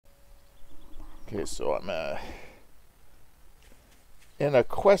Okay, so I'm in a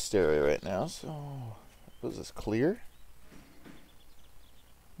quest area right now, so was this clear?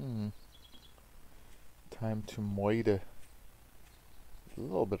 Time to moida. A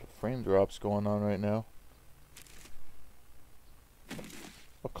little bit of frame drops going on right now.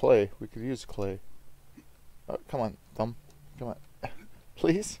 Oh, clay. We could use clay. Oh, come on, thumb. Come on.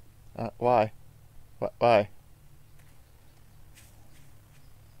 Please? Why? Why?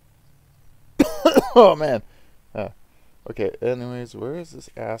 Oh, man. Okay, anyways, where is this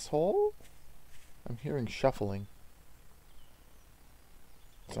asshole? I'm hearing shuffling.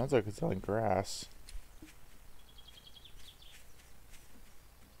 Sounds like it's on grass.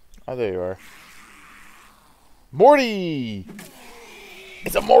 Oh, there you are. Morty!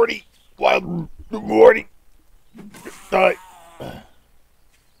 It's a Morty! Wild Morty! Die!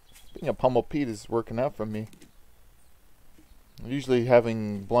 Being a pummel Pete is working out for me. Usually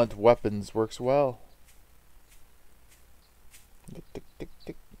having blunt weapons works well. Tick, tick,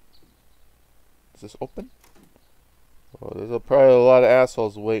 tick. Is this open? Oh, there's probably a lot of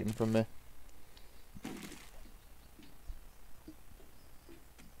assholes waiting for me.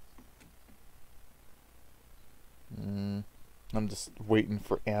 I'm just waiting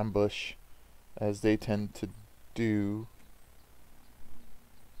for ambush, as they tend to do.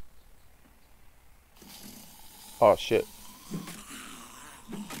 Oh shit.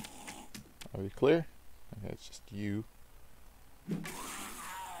 Are we clear? Okay, it's just you.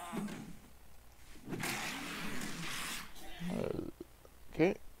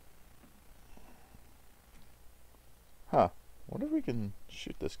 Okay. Huh. Wonder if we can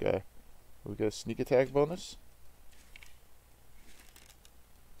shoot this guy. We got a sneak attack bonus?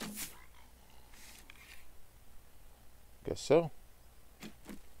 Guess so.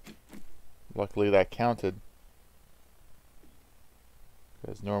 Luckily that counted.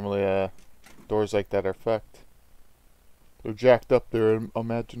 Because normally doors like that are fucked. They're jacked up their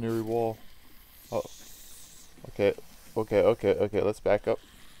imaginary wall. Oh. Okay. Okay, let's back up.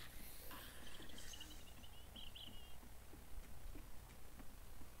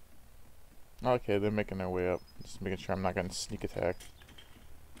 Okay, they're making their way up. Just making sure I'm not getting sneak attacked.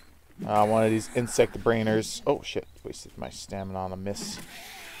 One of these insect brainers. Oh shit, wasted my stamina on a miss.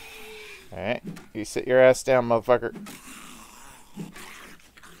 Alright, you sit your ass down, motherfucker.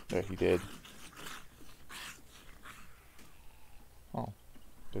 There, he did. Oh,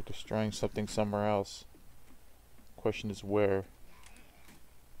 they're destroying something somewhere else. Question is where.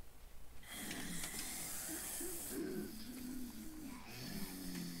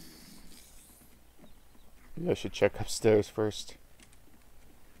 Maybe I should check upstairs first.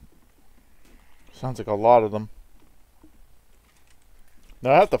 Sounds like a lot of them.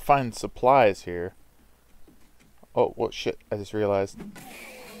 Now I have to find supplies here. Oh, well, shit. I just realized.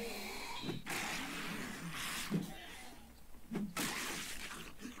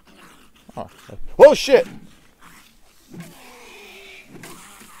 Oh, whoa, shit!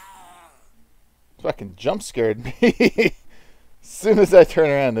 Fucking jump scared me. As soon as I turn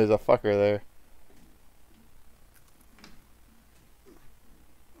around, there's a fucker there.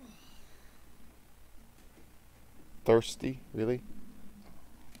 Thirsty? Really?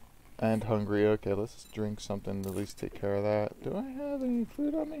 And hungry. Okay, let's drink something to at least take care of that. Do I have any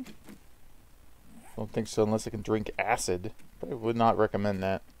food on me? Don't think so unless I can drink acid. But I would not recommend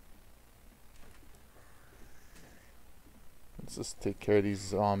that. Let's just take care of these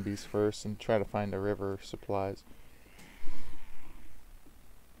zombies first and try to find a river of supplies.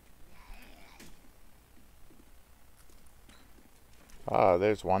 Ah,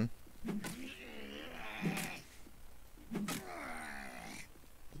 there's one.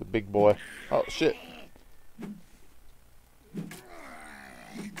 The big boy. Oh shit.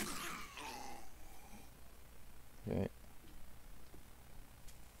 Okay.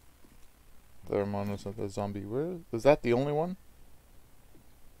 Thermon was not the zombie. Where is that the only one?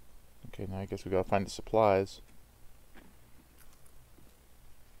 Okay, now I guess we gotta find the supplies.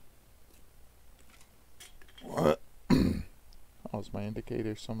 What? Oh, is my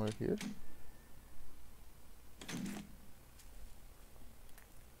indicator somewhere here?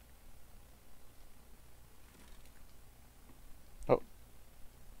 Oh.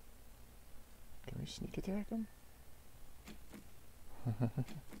 Can we sneak attack him?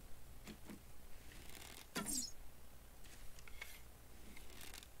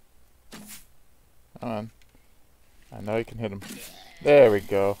 Come on. I know you can hit him. There we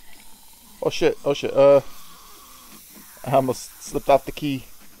go. Oh shit, oh shit, I almost slipped off the key.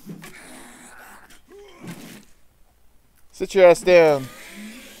 Sit your ass down.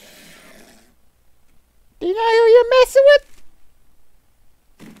 Do you know who you're messing with?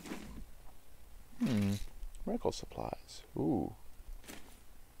 Medical supplies. Ooh.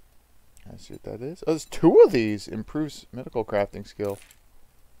 I see what that is. Oh, there's 2 of these. Improves medical crafting skill.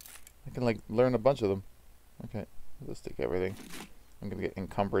 I can, like, learn a bunch of them. Okay. Let's take everything. I'm gonna get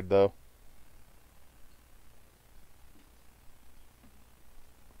encumbered, though.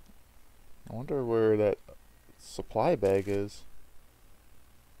 I wonder where that supply bag is.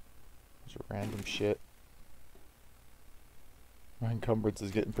 There's random shit. My encumbrance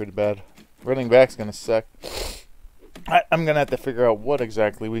is getting pretty bad. Running back's gonna suck. I'm gonna have to figure out what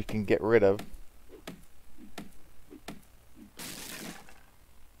exactly we can get rid of.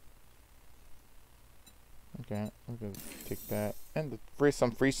 Okay, I'm gonna take that. And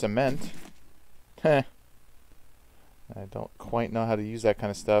some free cement. Heh. I don't quite know how to use that kind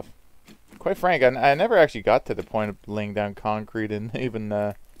of stuff. Quite frank, I never actually got to the point of laying down concrete in even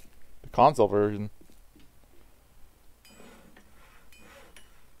the console version.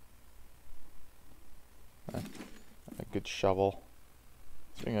 A good shovel.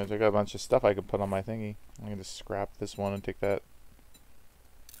 Speaking of, I got a bunch of stuff I could put on my thingy. I'm gonna just scrap this one and take that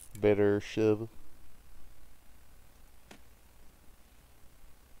bitter shiv.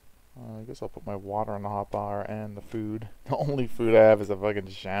 I guess I'll put my water on the hot bar and the food. The only food I have is a fucking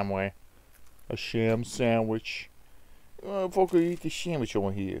shamway. A sham sandwich. Oh, fuck, I eat the sandwich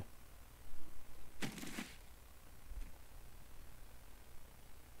over here.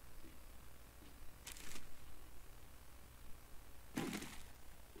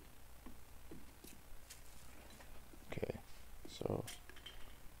 Okay, so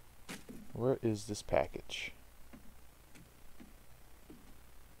where is this package?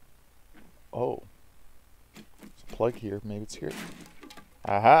 Oh, there's a plug here. Maybe it's here.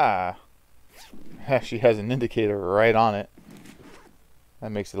 Aha! Actually has an indicator right on it.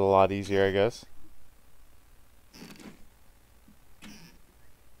 That makes it a lot easier, I guess.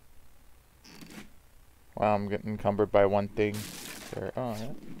 Wow, I'm getting encumbered by one thing. There. Oh,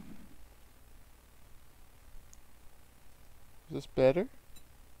 yeah. Is this better?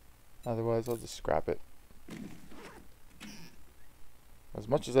 Otherwise, I'll just scrap it. As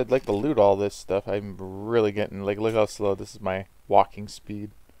much as I'd like to loot all this stuff, I'm really getting, like, look how slow. This is my walking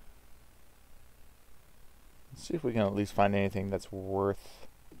speed. Let's see if we can at least find anything that's worth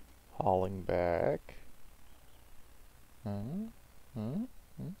hauling back. Oh,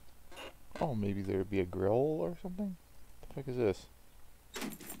 maybe there would be a grill or something? What the fuck is this?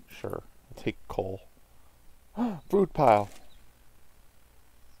 Sure, I'll take coal. Food pile!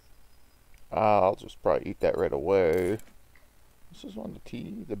 I'll just probably eat that right away. This is one, the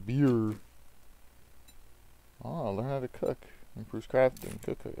tea, the beer. Oh, learn how to cook. Improves crafting.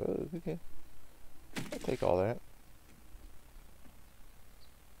 Cook. Okay. I'll take all that.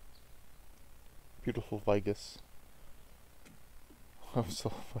 Beautiful Vigus. I'm so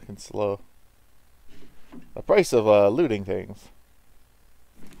fucking slow. The price of looting things.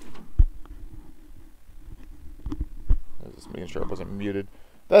 I was just making sure I wasn't muted.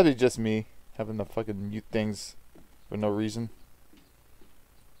 That'd be just me having to fucking mute things for no reason.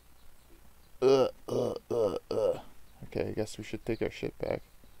 Okay, I guess we should take our shit back.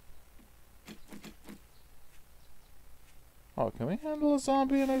 Oh, can we handle a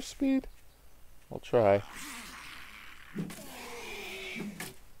zombie in our speed? We'll try.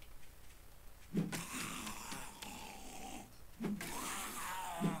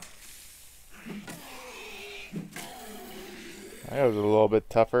 That was a little bit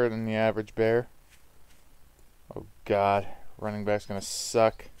tougher than the average bear. Oh god, running back's gonna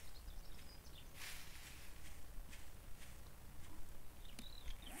suck.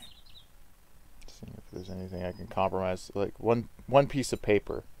 Seeing if there's anything I can compromise, like one piece of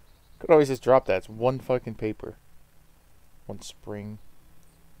paper. Could always just drop that. It's one fucking paper. One spring.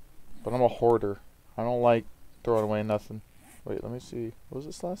 But I'm a hoarder. I don't like throwing away nothing. Wait, let me see. What was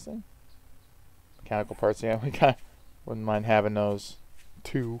this last thing? Mechanical parts. Yeah, we got. Wouldn't mind having those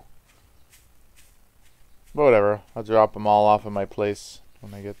 2. But whatever. I'll drop them all off at my place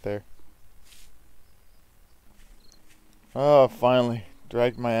when I get there. Oh, finally.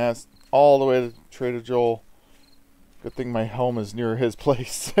 Dragged my ass all the way to Trader Joel. Good thing my home is near his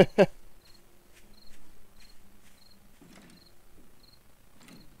place.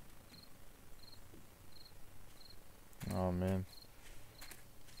 Oh, man.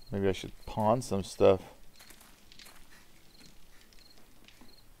 Maybe I should pawn some stuff.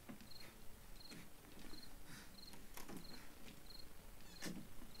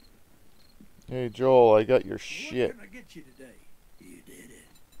 Hey Joel, I got your shit. What can I get you today? You did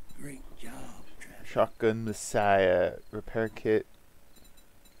it. Great job, Travis. Shotgun Messiah repair kit.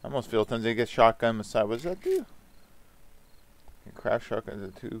 I almost feel tempted to get Shotgun Messiah. What does that do? You craft shotguns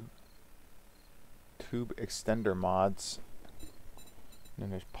at Tube extender mods. And then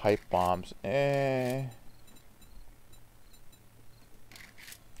there's pipe bombs.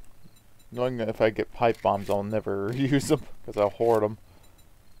 Knowing that if I get pipe bombs, I'll never use them because I'll hoard them.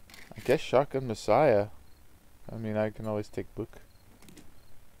 I guess Shotgun Messiah. I mean, I can always take book.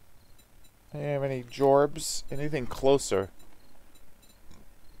 Do you have any Jorbs? Anything closer?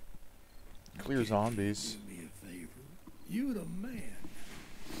 Clear zombies. Do me a favor. You the man.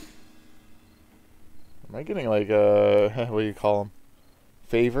 Am I getting like a what do you call them?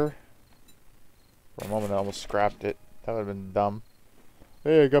 Favor? For a moment, I almost scrapped it. That would have been dumb.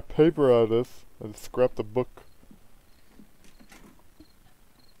 Hey, I got paper out of this. I scrapped the book.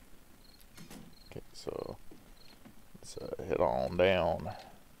 Okay, so let's head on down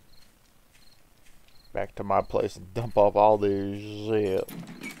back to my place and dump off all this shit.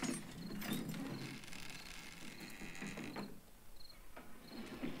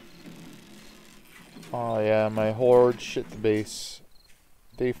 Oh yeah, my horde shit the base.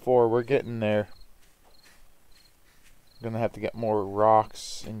 Day 4, we're getting there. Gonna have to get more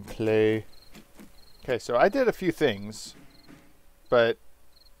rocks and clay. Okay, so I did a few things, but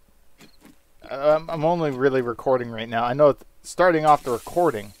I'm only really recording right now. I know starting off the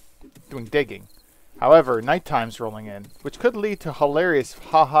recording, doing digging. However, nighttime's rolling in, which could lead to a hilarious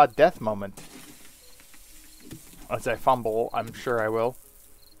haha death moment. As I fumble, I'm sure I will.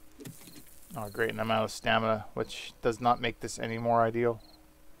 Oh great, and I'm out of stamina, which does not make this any more ideal.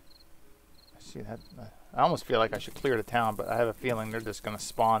 See that? I almost feel like I should clear the town, but I have a feeling they're just going to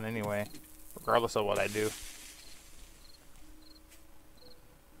spawn anyway, regardless of what I do.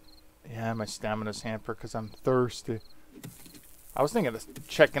 Yeah, my stamina's hampered because I'm thirsty. I was thinking of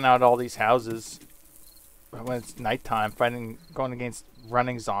checking out all these houses when it's nighttime, going against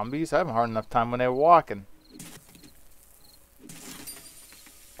running zombies. I have a hard enough time when they're walking.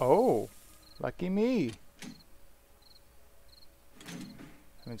 Oh, lucky me.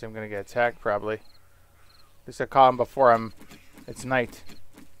 That means I'm going to get attacked probably. At least I caught him before it's night.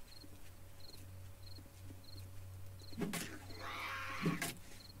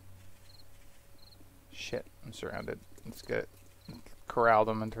 Shit, I'm surrounded. Let's get it. Corral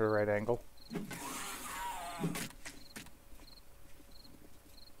them into the right angle.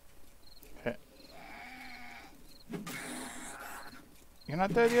 Okay. You're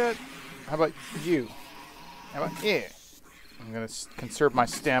not dead yet? How about you? How about you? I'm gonna conserve my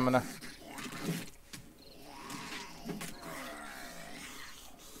stamina.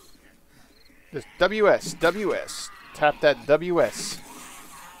 Just WS. Tap that WS.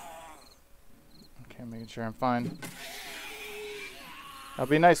 Okay, making sure I'm fine. It'll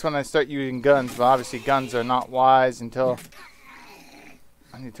be nice when I start using guns, but obviously guns are not wise until...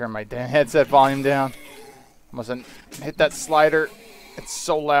 I need to turn my damn headset volume down. I mustn't hit that slider. It's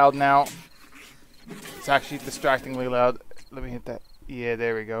so loud now. It's actually distractingly loud. Let me hit that. Yeah,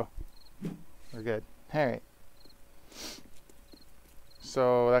 there we go. We're good. Alright.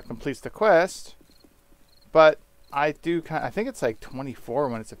 So that completes the quest. But I do I think it's like 24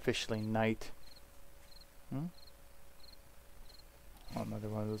 when it's officially night. Oh, another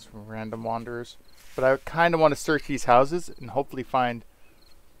one of those random wanderers. But I kind of want to search these houses and hopefully find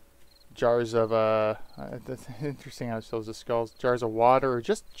jars of that's interesting how it shows the skulls. Jars of water or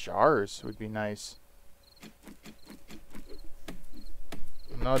just jars would be nice.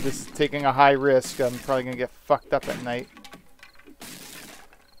 No, this is taking a high risk. I'm probably gonna get fucked up at night.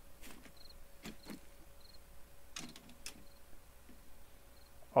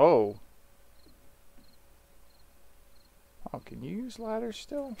 Oh. Oh, can you use ladders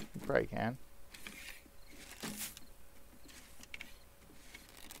still? You probably can.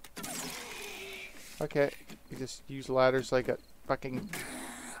 Okay, you just use ladders like a fucking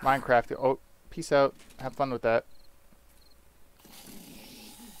Minecraft. Oh, peace out. Have fun with that.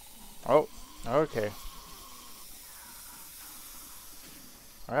 Oh, okay.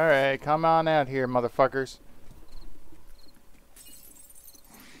 Alright, come on out here, motherfuckers.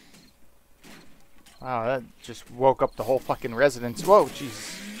 Wow, that just woke up the whole fucking residence. Whoa,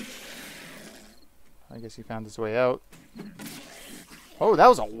 Jesus. I guess he found his way out. Oh, that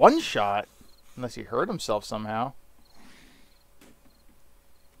was a one-shot. Unless he hurt himself somehow.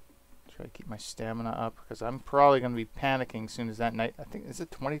 Try to keep my stamina up, because I'm probably going to be panicking as soon as that night. I think, is it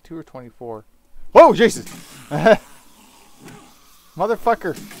 22 or 24? Whoa, Jesus!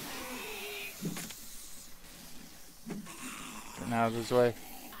 Motherfucker! Getting out of his way.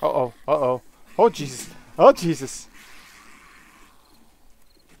 Uh-oh, uh-oh. Oh, Jesus. Oh, Jesus.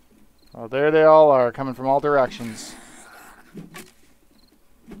 Oh, there they all are, coming from all directions.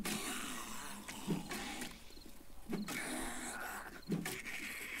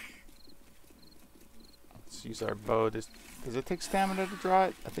 Let's use our bow. Does it take stamina to draw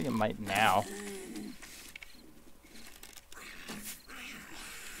it? I think it might now.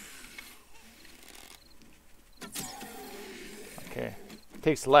 Okay. It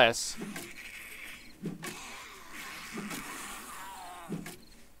takes less.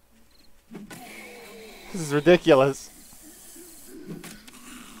 This is ridiculous.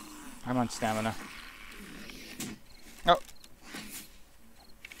 I'm on stamina. Oh.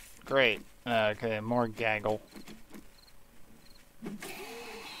 Great. Okay, more gaggle.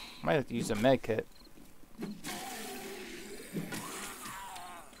 Might have to use a med kit.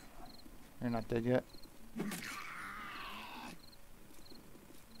 You're not dead yet.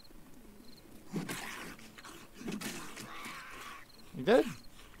 You dead?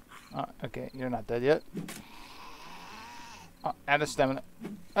 Oh, okay, you're not dead yet. Oh, add a stamina.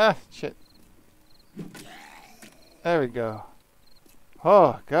 Ah, shit. There we go.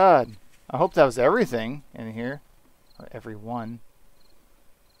 Oh, God. I hope that was everything in here. Or every one.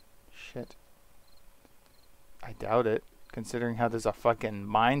 Shit. I doubt it, considering how there's a fucking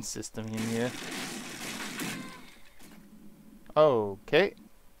mine system in here. Okay.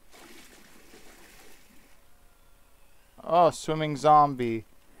 Oh, swimming zombie.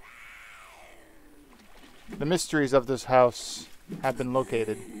 The mysteries of this house have been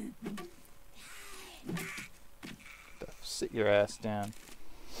located. Sit your ass down.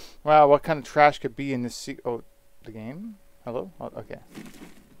 Wow, what kind of trash could be in this oh, the game? Hello? Oh, okay.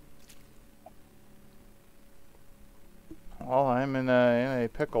 Well, I'm in a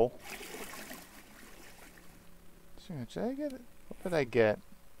pickle. So, did I get it? What did I get?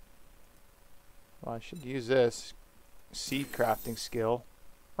 Well, I should use this. Seed crafting skill.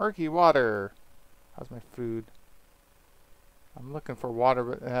 Murky water. How's my food? I'm looking for water,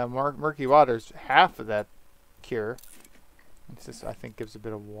 but murky water's half of that cure. It's just, I think, gives a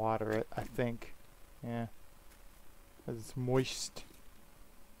bit of water. I think, yeah, 'cause it's moist.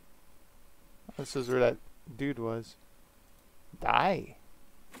 This is where that dude was. Die.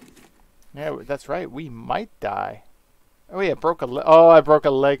 Yeah, that's right. We might die. Oh yeah, broke a leg. Oh, I broke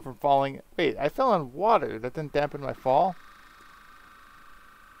a leg from falling. Wait, I fell in water. That didn't dampen my fall.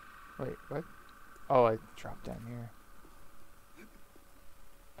 Wait, what? Oh, I dropped down here.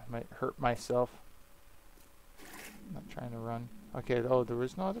 I might hurt myself. I'm not trying to run. Okay, oh, there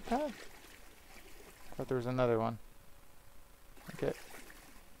was no other path? I thought there was another one. Okay.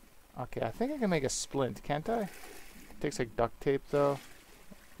 Okay, I think I can make a splint, can't I? It takes like duct tape though.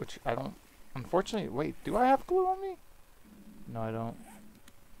 Which I don't... Unfortunately, wait, do I have glue on me? No, I don't.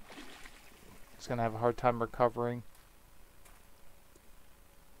 It's gonna have a hard time recovering.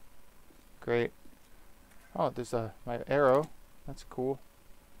 Great. Oh, there's my arrow. That's cool.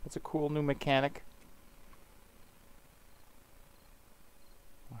 That's a cool new mechanic.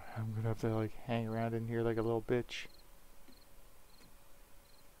 I'm gonna have to like hang around in here like a little bitch.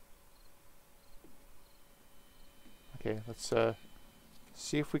 Okay, let's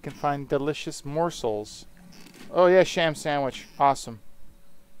see if we can find delicious morsels. Oh yeah, sham sandwich. Awesome.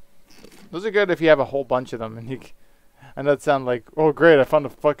 Those are good if you have a whole bunch of them and you and that sound like, oh great, I found a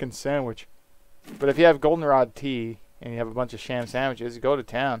fucking sandwich. But if you have goldenrod tea and you have a bunch of sham sandwiches, go to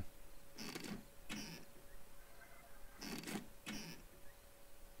town.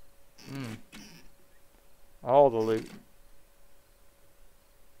 All the loot.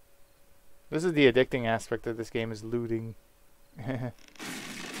 This is the addicting aspect of this game, is looting.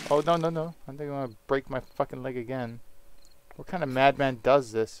 Oh, no, no, no. I think I'm going to break my fucking leg again. What kind of madman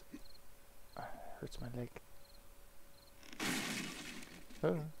does this? Hurts my leg.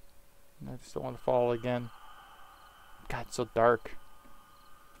 Oh. I just don't want to fall again. God, it's so dark.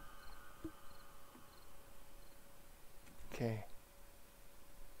 Okay.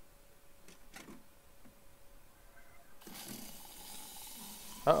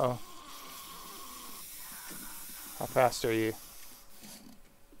 Uh-oh. How fast are you?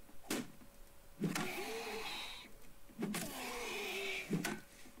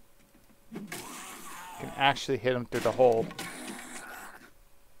 Can actually hit him through the hole.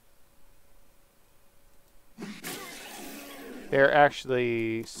 They're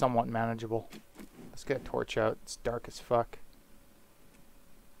actually somewhat manageable. Let's get a torch out. It's dark as fuck.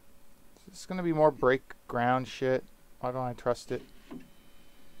 It's gonna be more break ground shit. Why don't I trust it?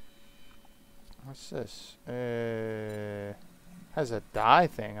 What's this? Has a die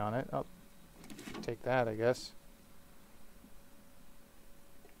thing on it. Oh, take that, I guess.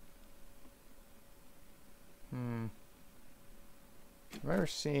 I remember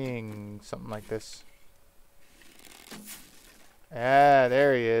seeing something like this. Ah,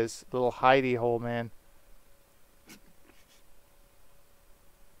 there he is. Little hidey hole, man.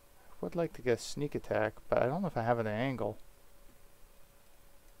 would like to get a sneak attack, but I don't know if I have an angle.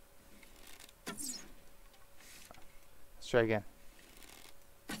 Let's try again.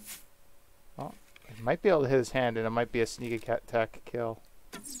 Oh, I might be able to hit his hand, and it might be a sneak attack kill.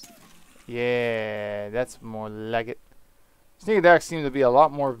 Yeah, that's more like it. Sneak attacks seem to be a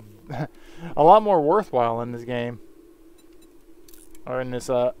lot more, a lot more worthwhile in this game, or in this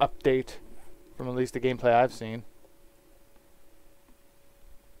update, from at least the gameplay I've seen.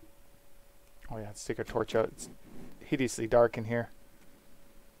 Oh yeah, let's take our torch out. It's hideously dark in here.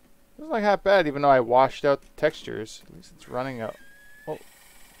 It's not that bad, even though I washed out the textures. At least it's running out. Oh,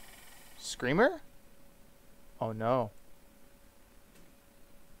 screamer? Oh no.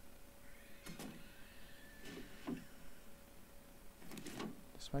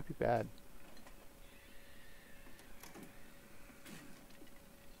 This might be bad.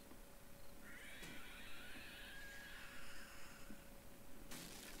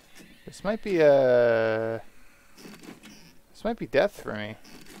 This might be death for me.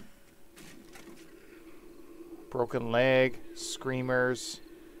 Broken leg, screamers,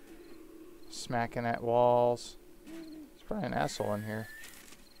 smacking at walls. There's probably an asshole in here.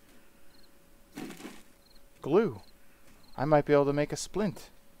 Glue. I might be able to make a splint.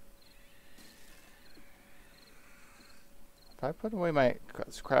 If I put away my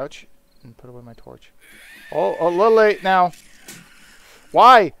crouch and put away my torch. Oh, a little late now.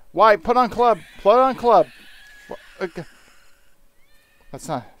 Why? Why? Put on club. Put on club. That's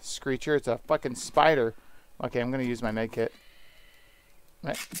not a screecher. It's a fucking spider. Okay, I'm going to use my med kit.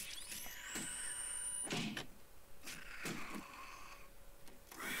 Right.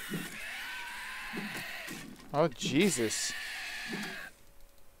 Oh, Jesus.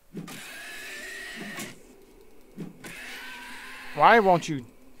 Why won't you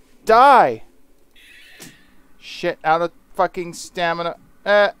die? Shit, out of fucking stamina.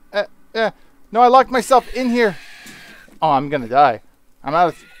 No, I locked myself in here. Oh, I'm gonna die. I'm out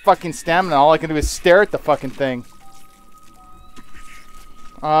of fucking stamina. All I can do is stare at the fucking thing.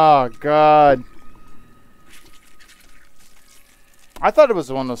 Oh, God. I thought it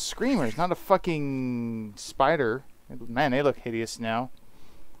was one of those screamers, not a fucking spider. Man, they look hideous now.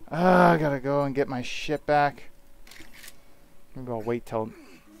 I gotta go and get my shit back. Maybe I'll wait till...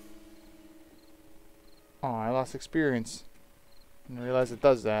 Oh, I lost experience. Didn't realize it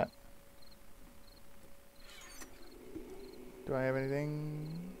does that. Do I have anything?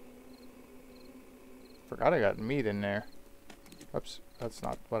 Forgot I got meat in there. Oops, that's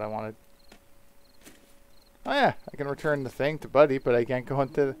not what I wanted. Oh yeah, I can return the thing to Buddy, but I can't go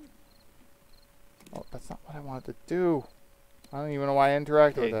into... Oh, that's not what I wanted to do. I don't even know why I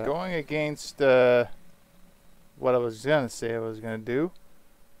interacted with that. Going against what I was going to say I was going to do,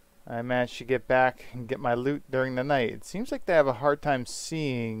 I managed to get back and get my loot during the night. It seems like they have a hard time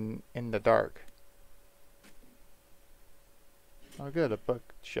seeing in the dark. Oh good, a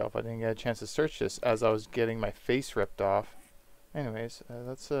bookshelf. I didn't get a chance to search this as I was getting my face ripped off. Anyways,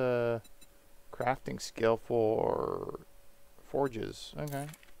 that's a crafting skill for forges. Okay.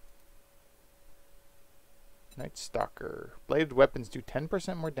 Night Stalker. Bladed weapons do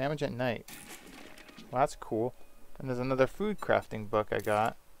 10% more damage at night. Well, that's cool. And there's another food crafting book I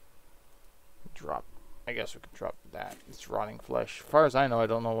got. Drop. I guess we could drop that. It's rotting flesh. As far as I know, I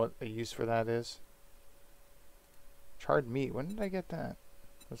don't know what the use for that is. Charred meat. When did I get that?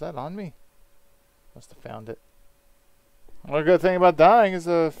 Was that on me? Must have found it. Well, the good thing about dying is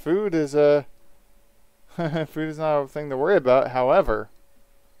food is food is not a thing to worry about. However,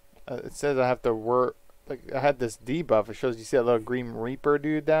 it says I have to work. Like I had this debuff. It shows you see that little green reaper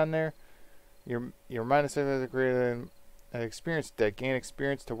dude down there. Your minus has created an experience debt. Gain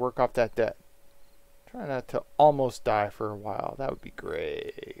experience to work off that debt. Try not to almost die for a while. That would be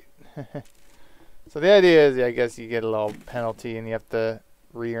great. So the idea is, I guess you get a little penalty and you have to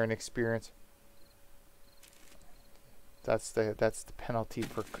re-earn experience. That's the penalty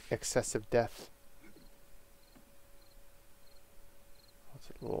for excessive death. What's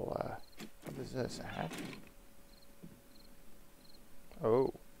a little what is this? A hat?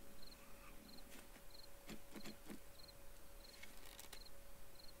 Oh.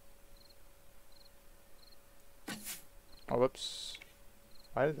 Oh, whoops.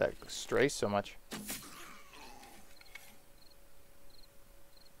 Why did that stray so much? Is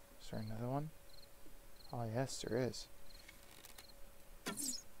there another one? Oh, yes, there is.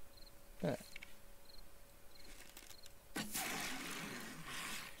 Yeah.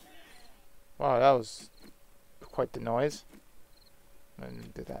 Wow, that was quite the noise. I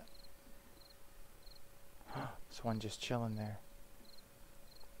didn't do that. There's one just chilling there.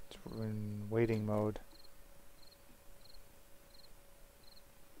 It's in waiting mode.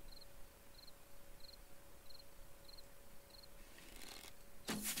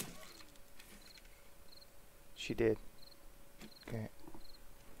 she did. Okay.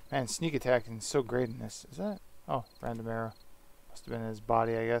 Man, sneak attacking is so great in this. Is that? Oh, random arrow. Must have been in his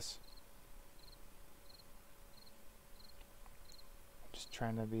body, I guess. Just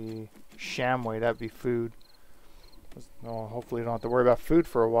trying to be Shamway. That'd be food. Oh, hopefully you don't have to worry about food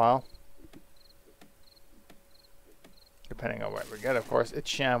for a while. Depending on what we get, of course. It's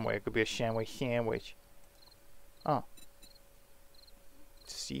Shamway. It could be a Shamway sandwich. Oh.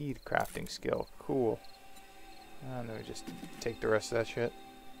 Seed crafting skill. Cool. And then we just take the rest of that shit.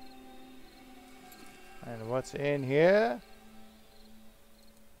 And what's in here?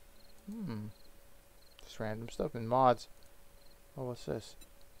 Just random stuff and mods. Oh, what's this?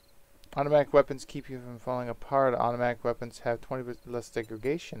 Automatic weapons keep you from falling apart. Automatic weapons have 20% less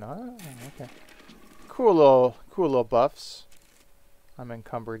degradation. Oh, okay. Cool little buffs. I'm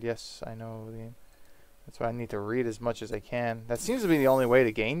encumbered. Yes, I know the game. That's why I need to read as much as I can. That seems to be the only way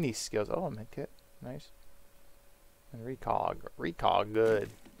to gain these skills. Oh, a medkit. Nice. And recall. Recall, good.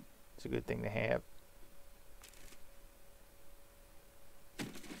 It's a good thing to have.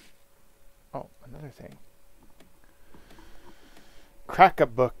 Oh, another thing. Crack a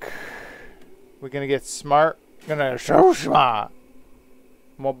book. We're gonna get smart. Gonna show smart.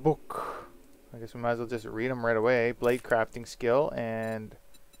 More book. I guess we might as well just read them right away. Blade crafting skill and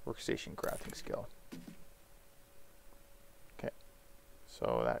workstation crafting skill. Okay.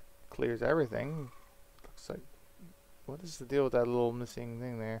 So that clears everything. Looks like. What is the deal with that little missing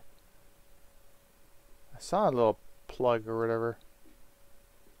thing there? I saw a little plug or whatever.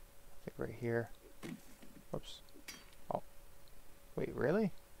 I think right here. Whoops. Oh. Wait,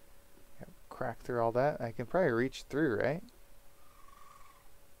 really? Crack through all that? I can probably reach through, right?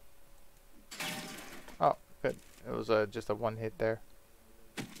 Oh, good. It was just a one hit there.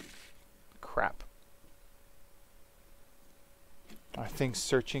 Crap. Are things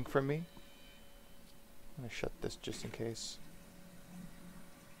searching for me? I'm gonna shut this just in case.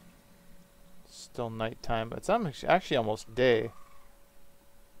 It's still nighttime, but it's actually almost day.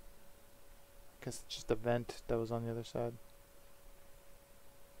 I guess it's just a vent that was on the other side.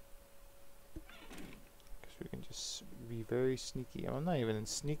 Guess we can just be very sneaky. I'm not even in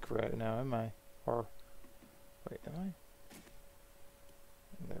sneak right now, am I? Or wait, am I?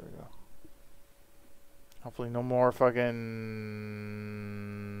 There we go. Hopefully no more fucking...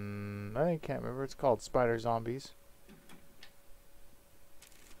 I can't remember what it's called. Spider zombies.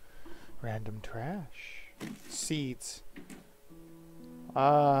 Random trash. Seeds.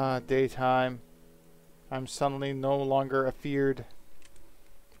 Ah, daytime. I'm suddenly no longer afeared.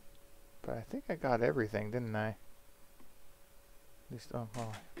 But I think I got everything, didn't I? At least, oh,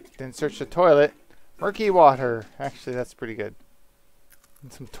 didn't search the toilet. Murky water. Actually, that's pretty good.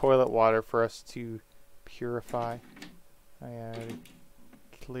 And some toilet water for us to purify. I already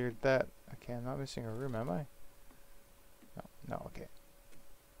cleared that. Okay, I'm not missing a room, am I? No, okay.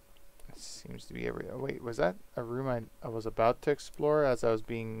 It seems to be every... Oh, wait, was that a room I was about to explore as I was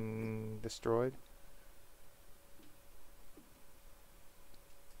being destroyed?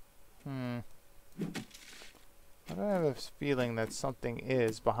 Why do I have this feeling that something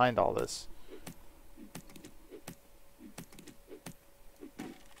is behind all this?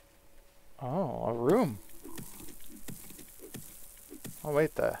 Oh, a room. Oh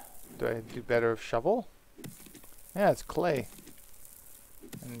wait, do I do better with shovel? Yeah, it's clay.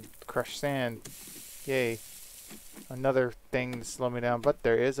 And crushed sand. Yay. Another thing to slow me down, but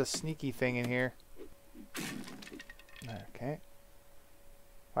there is a sneaky thing in here. Okay.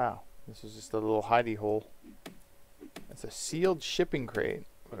 Wow, this is just a little hidey hole. It's a sealed shipping crate.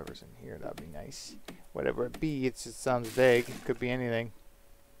 Whatever's in here, that'd be nice. Whatever it be, it sounds vague. It could be anything.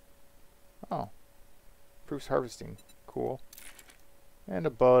 Oh. Proofs harvesting. Cool. And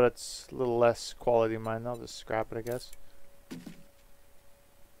a bow that's a little less quality than mine. I'll just scrap it, I guess.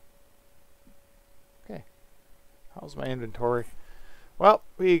 Okay. How's my inventory? Well,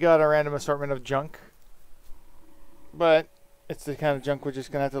 we got a random assortment of junk. But it's the kind of junk we're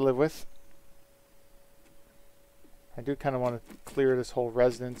just going to have to live with. I do kind of want to clear this whole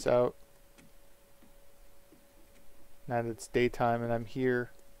residence out. Now that it's daytime and I'm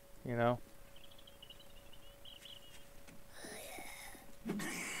here, you know. And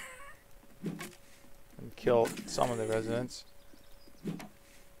kill some of the residents.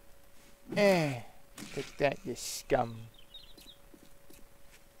 Take that, you scum.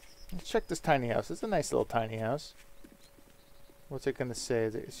 Let's check this tiny house. It's a nice little tiny house. What's it gonna say?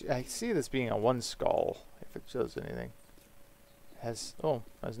 I see this being a one skull, if it shows anything. Has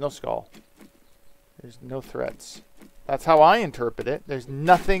there's no skull. There's no threats. That's how I interpret it. There's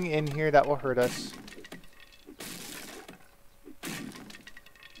nothing in here that will hurt us.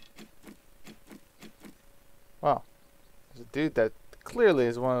 Well, There's a dude that clearly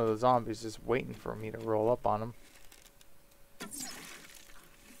is one of the zombies just waiting for me to roll up on him.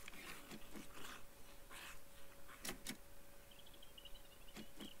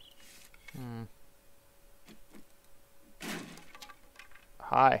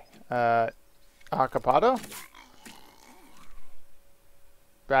 Hi. Acapado?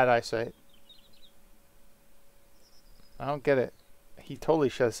 Bad eyesight. I don't get it. He totally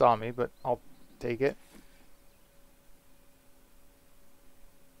should have saw me, but I'll take it.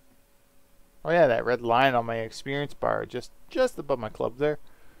 Oh yeah, that red line on my experience bar, just above my club there.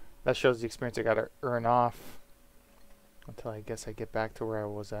 That shows the experience I gotta earn off. Until I guess I get back to where I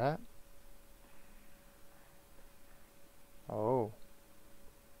was at. Oh.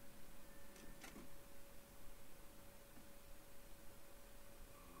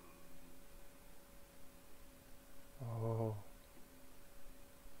 Oh.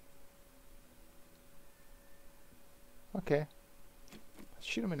 Okay. Let's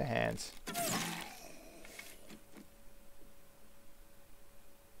shoot him in the hands.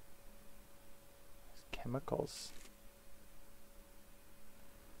 Chemicals.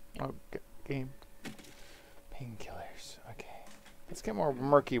 Oh, game. Painkillers. Okay. Let's get more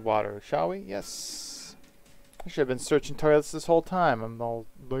murky water, shall we? Yes. I should have been searching toilets this whole time. I'm all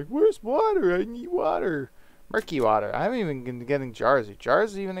like, where's water? I need water. Murky water. I haven't even been getting jars. Do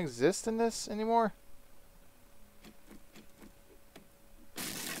jars even exist in this anymore?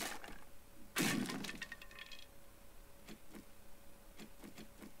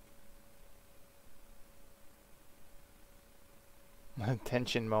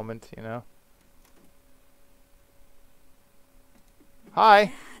 Tension moment, you know.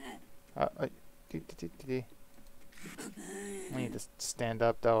 Hi. I need to stand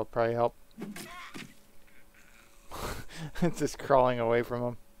up. That'll probably help. It's just crawling away from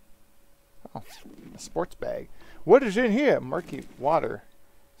him. Oh, a sports bag. What is in here? Murky water.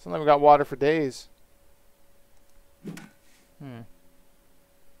 Sounds like we got water for days. I'm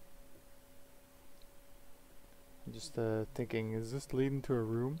just thinking, is this leading to a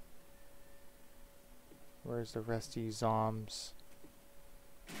room? Where's the rest of you zombs?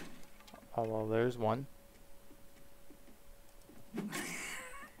 Oh, well, there's one.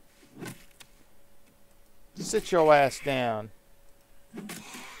 Sit your ass down.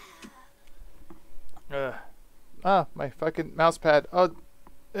 Ah, my fucking mouse pad. Oh,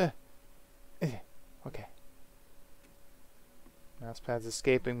 okay. Mouse pad's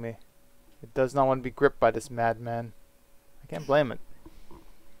escaping me. It does not want to be gripped by this madman. I can't blame it.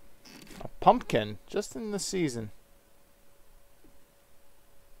 A pumpkin, just in the season.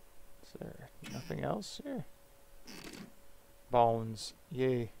 Is there nothing else here? Bones,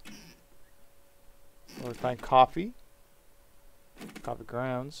 yay. Will we find coffee? Coffee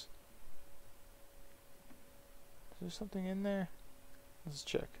grounds. Is there something in there? Let's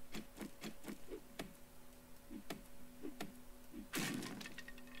check.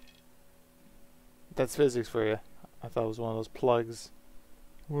 That's physics for you. I thought it was one of those plugs.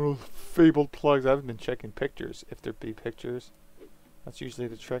 One of those fabled plugs. I haven't been checking pictures, if there be pictures. That's usually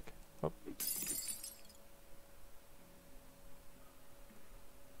the trick. Oh.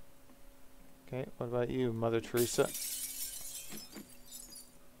 Okay, what about you, Mother Teresa?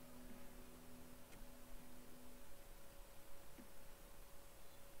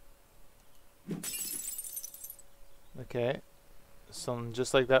 Okay. Something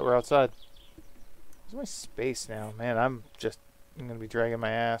just like that, we're outside. Where's my space now? Man, I'm gonna be dragging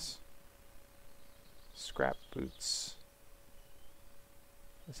my ass. Scrap boots.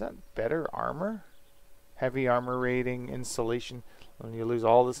 Is that better armor? Heavy armor rating, insulation. When you lose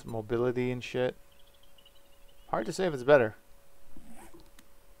all this mobility and shit. Hard to say if it's better.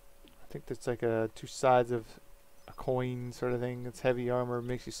 I think that's like two sides of a coin sort of thing. It's heavy armor,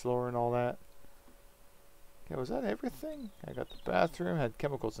 makes you slower and all that. Okay, was that everything? I got the bathroom, had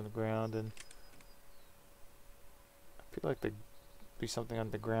chemicals in the ground, and I feel like there'd be something on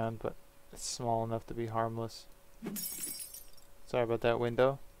the ground, but it's small enough to be harmless. Sorry about that,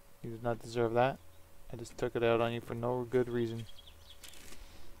 window. You did not deserve that. I just took it out on you for no good reason.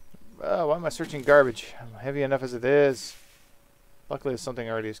 Why am I searching garbage? I'm heavy enough as it is. Luckily it's something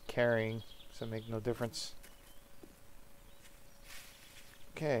I already is carrying, so it makes no difference.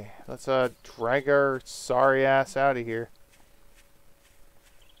 Okay, let's drag our sorry ass out of here.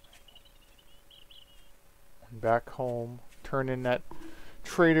 And back home. Turn in that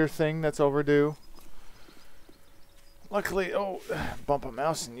trader thing that's overdue. Luckily, oh, bump a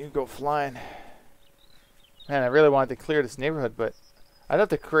mouse and you go flying. Man, I really wanted to clear this neighborhood, but I'd have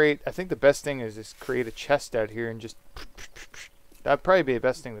to create, I think the best thing is just create a chest out here and just, that'd probably be the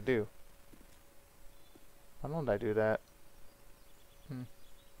best thing to do. Why don't I do that?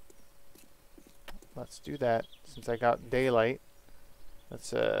 let's do that. Since I got daylight.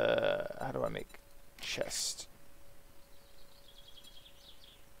 Let's, how do I make chest?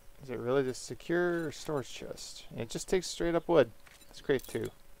 Is it really just secure storage chest? It just takes straight up wood. That's great too.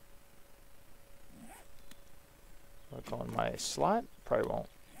 I'll go in my slot. Probably won't.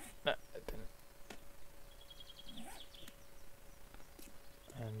 No, it didn't.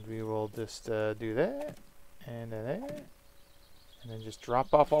 And we will just do that. And that. And then just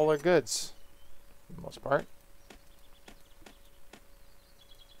drop off all our goods. For the most part.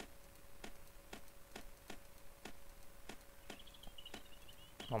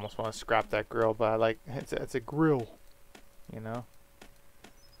 Almost want to scrap that grill, but I like it's a grill, you know.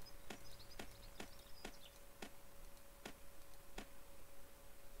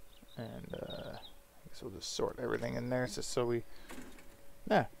 And I guess we'll just sort everything in there, just so we,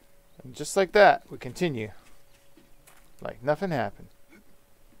 yeah, and just like that, we continue, like nothing happened.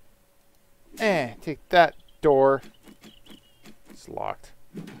 Take that door. It's locked.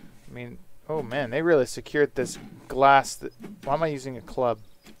 I mean, oh man, they really secured this glass. Why am I using a club?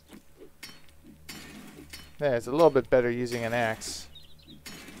 Yeah, it's a little bit better using an axe.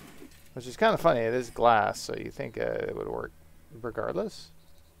 Which is kind of funny. It is glass, so you think it would work regardless.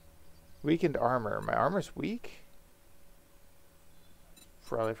 Weakened armor. My armor's weak?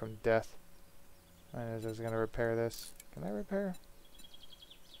 Probably from death. I was going to repair this. Can I repair?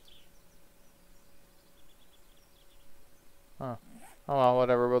 Huh. Oh well,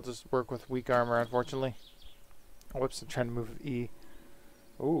 whatever. We'll just work with weak armor, unfortunately. Whoops, I'm trying to move E.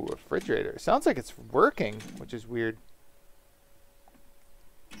 Ooh, refrigerator. Sounds like it's working, which is weird.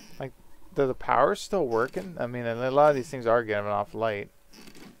 Like, the power's still working? I mean, a lot of these things are giving off light.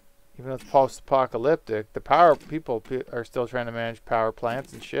 Even though it's post-apocalyptic, the power people are still trying to manage power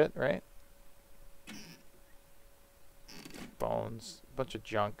plants and shit, right? Bones. A bunch of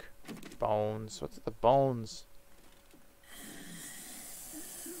junk. Bones. What's the bones?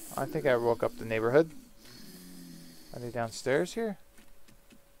 I think I woke up the neighborhood. Are they downstairs here?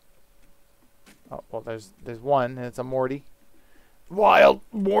 Oh, well, there's one, and it's a Morty. Wild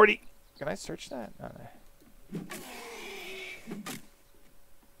Morty! Can I search that? Oh,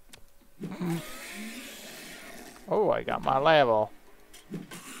 no. Oh, I got my level.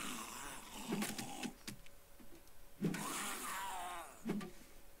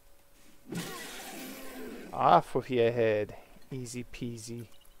 Off with your head. Easy peasy.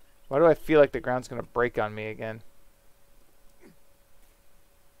 Why do I feel like the ground's gonna break on me again?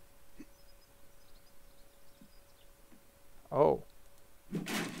 Oh.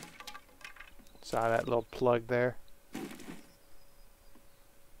 Saw that little plug there.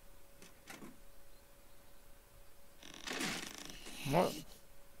 What?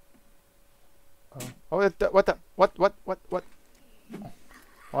 Oh, what the? What?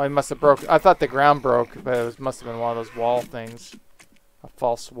 Oh, it must have broke. I thought the ground broke, but it must have been one of those wall things. A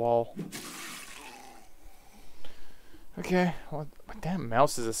false wall. Okay. What damn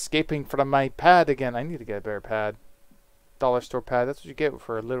mouse is escaping from my pad again. I need to get a better pad. Dollar store pad. That's what you get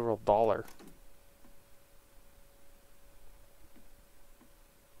for a literal dollar.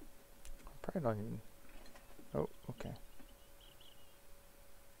 Probably don't even. Oh, okay.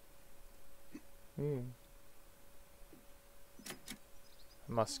 I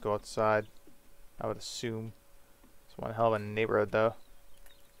must go outside. I would assume. It's one hell of a neighborhood, though.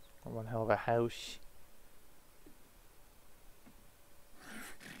 Or one hell of a house.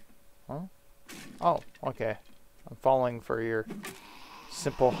 Huh? Oh, okay. I'm falling for your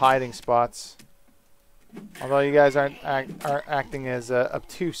simple hiding spots. Although you guys aren't acting as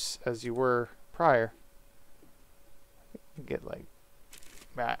obtuse as you were prior. You get like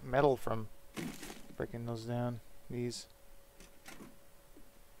metal from breaking those down. These.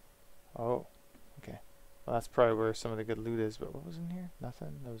 Oh, okay. Well, that's probably where some of the good loot is. But what was in here?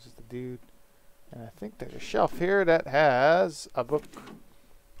 Nothing. That was just a dude. And I think there's a shelf here that has a book.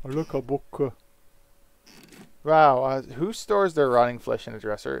 Oh, look, a book. Wow, who stores their rotting flesh in a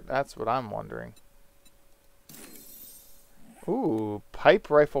dresser? That's what I'm wondering. Ooh, pipe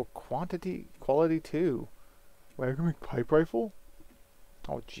rifle quality 2. Wait, I can make pipe rifle?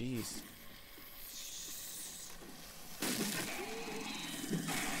 Oh, jeez.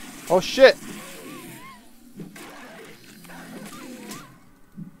 Oh, shit!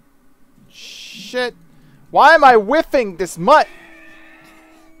 Shit! Why am I whiffing this mutt?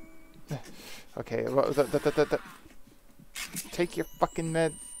 Okay, take your fucking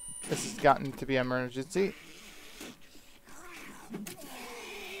med. This has gotten to be an emergency.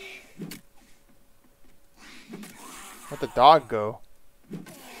 Where'd the dog go?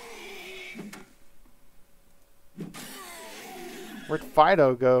 Where'd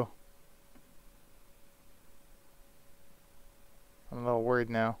Fido go? getting a little worried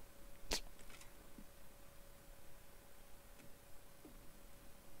now.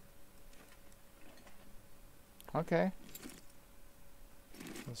 Okay.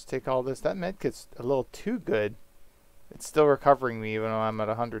 Let's take all this. That medkit's a little too good. It's still recovering me even though I'm at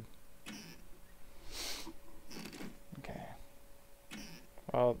 100. Okay.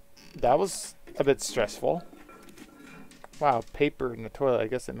 Well, that was a bit stressful. Wow, paper in the toilet. I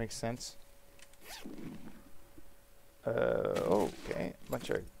guess that makes sense. Okay. Bunch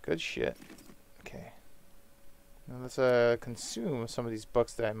of good shit. Okay. Now let's consume some of these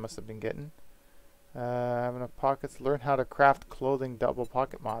books that I must have been getting. Have enough pockets. Learn how to craft clothing double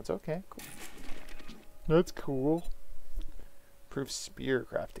pocket mods. Okay, cool. That's cool. Improve spear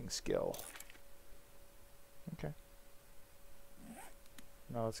crafting skill. Okay.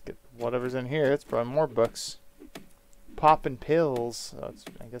 Now let's get whatever's in here. It's probably more books. Popping pills. Oh, it's,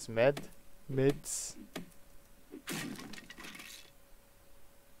 I guess mids.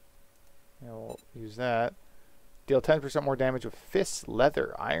 Yeah, we'll use that. Deal 10% more damage with fists,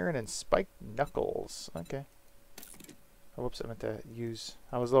 leather, iron, and spiked knuckles. Okay. Oh, whoops, I meant to use.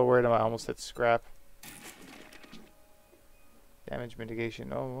 I was a little worried I almost hit scrap. Damage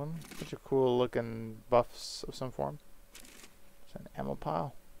mitigation. Oh, one bunch of cool looking buffs of some form. It's an ammo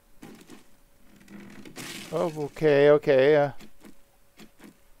pile. Oh, okay.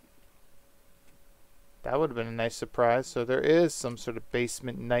 That would have been a nice surprise. So there is some sort of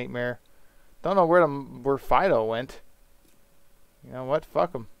basement nightmare. Don't know where Fido went. You know what?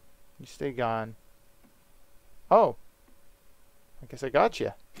 Fuck him. You stay gone. Oh. I guess I got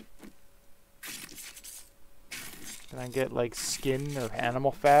you. Can I get like skin or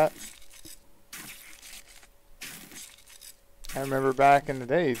animal fat? I remember back in the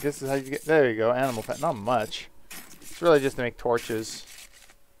day, this is how you get, there you go, animal fat. Not much. It's really just to make torches.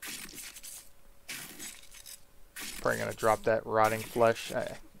 Probably gonna drop that rotting flesh.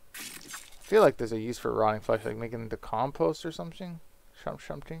 I feel like there's a use for rotting flesh, like making it into compost or something.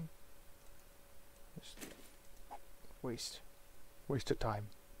 Something. Just waste of time.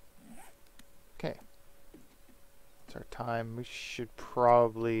 Okay. That's our time. We should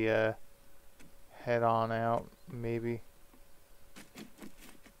probably head on out, maybe.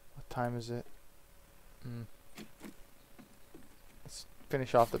 What time is it? Let's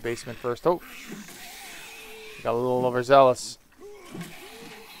finish off the basement first. Oh! Got a little overzealous.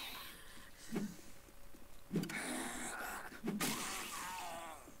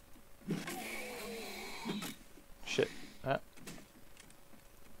 Shit.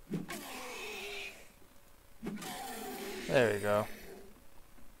 There we go.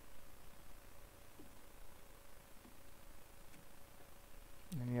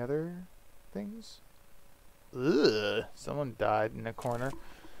 Any other things? Ugh. Someone died in a corner.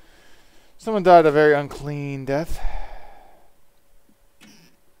 Someone died a very unclean death.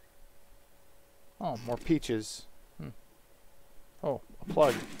 Oh, more peaches. Oh, a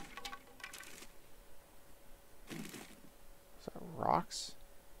plug. Is that rocks?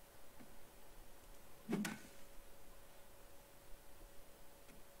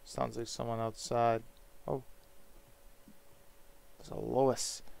 Sounds like someone outside. Oh. There's a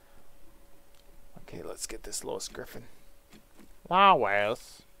Lois. Okay, let's get this Lois Griffin.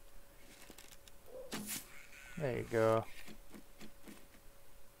 Lois. There you go.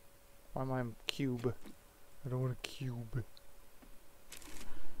 Why am I cube? I don't want a cube.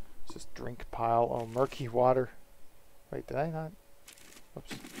 It's just drink pile. Oh, murky water. Wait, did I not?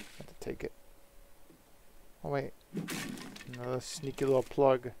 Oops. I had to take it. Oh, wait. Another sneaky little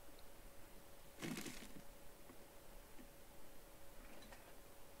plug.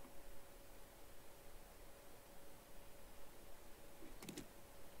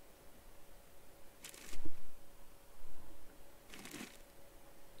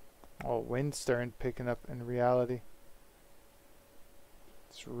 Oh, wind's starting picking up in reality.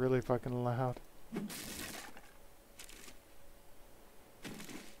 It's really fucking loud.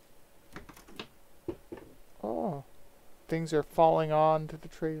 Oh, things are falling onto the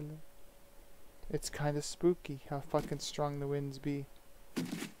trailer. It's kind of spooky how fucking strong the winds be.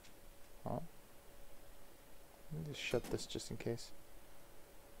 Oh. Let me just shut this just in case.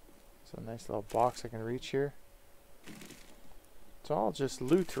 It's a nice little box I can reach here. It's all just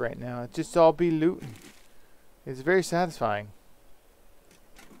loot right now. It just all be looting. It's very satisfying.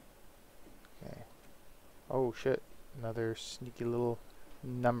 Okay. Oh shit. Another sneaky little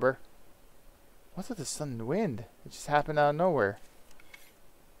number. What's with the sun and wind? It just happened out of nowhere.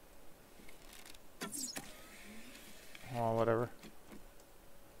 Oh, whatever.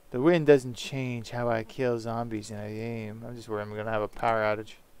 The wind doesn't change how I kill zombies in a game. I'm just worried I'm gonna have a power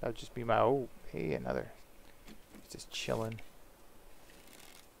outage. That would just be my... Oh, hey, another. It's just chilling.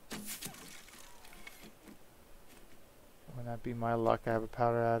 that be my luck? I have a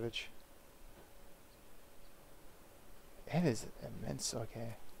powder outage. It is immense.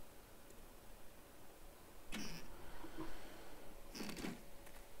 Okay.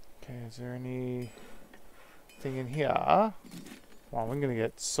 Okay, is there anything in here? Wow, I'm gonna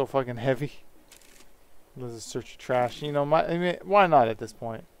get so fucking heavy. Let's search trash. You know, I mean, why not at this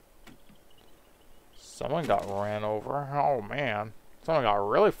point? Someone got ran over. Oh man, someone got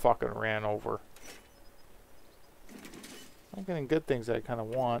really fucking ran over. I'm getting good things that I kind of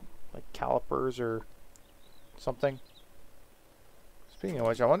want, like calipers or something. Speaking of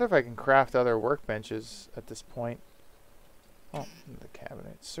which, I wonder if I can craft other workbenches at this point. Oh, the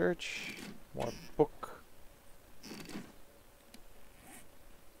cabinet. Search. More book.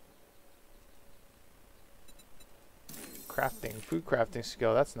 Crafting. Food crafting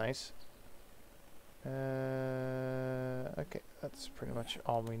skill. That's nice. Okay, that's pretty much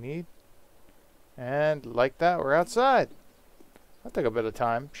all we need. And like that, we're outside. That took a bit of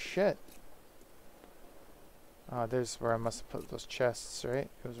time. Shit. Oh, there's where I must have put those chests, right?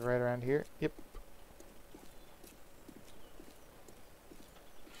 It was right around here. Yep.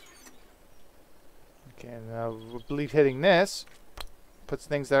 Okay, and I believe hitting this puts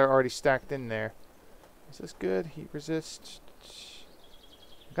things that are already stacked in there. Is this good? Heat resist.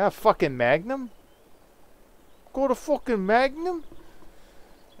 Got a fucking magnum? Got a fucking magnum?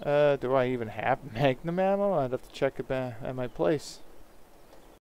 Do I even have magnum ammo? I'd have to check it at my place.